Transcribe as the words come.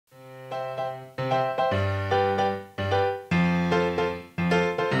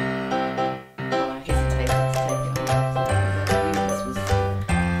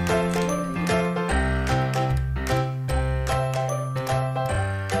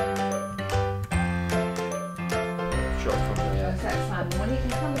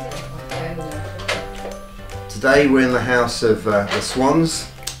Today we're in the house of the Swans,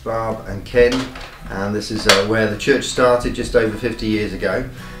 Barb and Ken, and this is where the church started just over 50 years ago,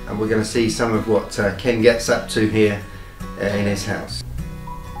 and we're going to see some of what Ken gets up to here in his house.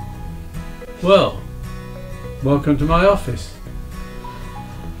 Well, welcome to my office.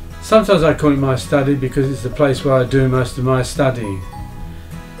 Sometimes I call it my study because it's the place where I do most of my studying.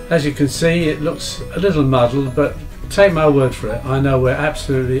 As you can see, it looks a little muddled, but take my word for it, I know where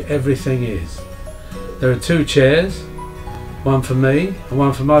absolutely everything is. There are two chairs, one for me and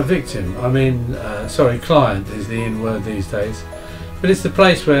one for my victim. Client is the in word these days. But it's the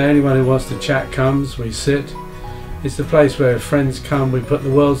place where anyone who wants to chat comes, we sit. It's the place where friends come, we put the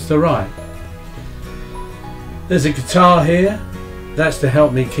worlds to right. There's a guitar here, that's to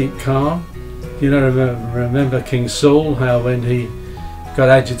help me keep calm. You know, remember King Saul, how when he got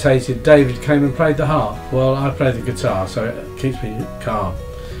agitated, David came and played the harp. Well, I play the guitar, so it keeps me calm.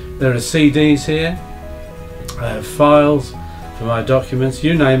 There are CDs here. I have files for my documents,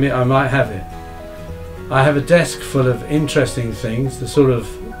 you name it, I might have it. I have a desk full of interesting things, the sort of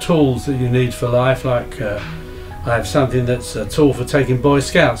tools that you need for life, like I have something that's a tool for taking Boy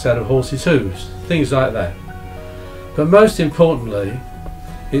Scouts out of horses' hooves, things like that. But most importantly,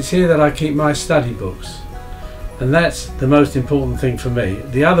 it's here that I keep my study books, and that's the most important thing for me.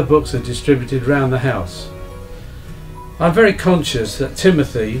 The other books are distributed around the house. I'm very conscious that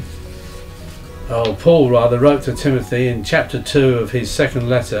Paul wrote to Timothy in chapter 2 of his second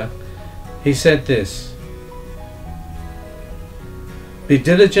letter. He said this: "Be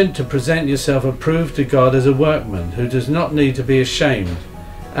diligent to present yourself approved to God as a workman who does not need to be ashamed,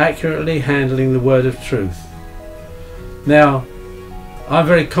 accurately handling the word of truth." Now, I'm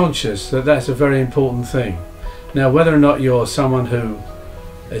very conscious that that's a very important thing. Now, whether or not you're someone who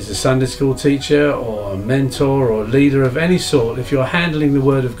is a Sunday school teacher or a mentor or leader of any sort, if you're handling the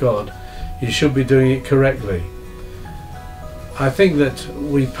word of God, you should be doing it correctly. I think that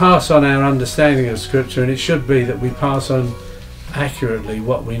we pass on our understanding of Scripture, and it should be that we pass on accurately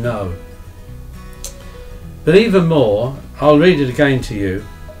what we know. But even more, I'll read it again to you.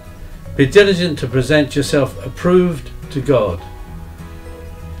 Be diligent to present yourself approved to God.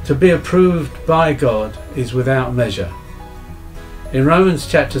 To be approved by God is without measure. In Romans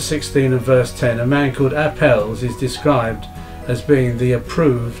chapter 16 and verse 10, a man called Apelles is described as being the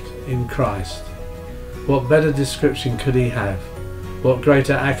approved in Christ. What better description could he have? What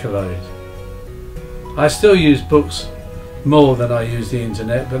greater accolade? I still use books more than I use the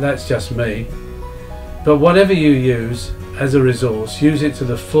internet, but that's just me. But whatever you use as a resource, use it to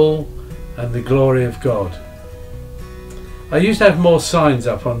the full and the glory of God. I used to have more signs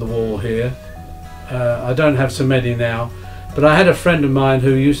up on the wall here. I don't have so many now, but I had a friend of mine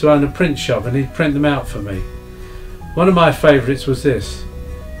who used to own a print shop, and he'd print them out for me. One of my favourites was this: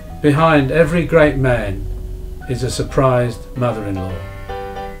 "Behind every great man is a surprised mother-in-law."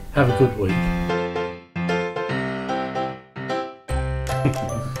 Have a good week.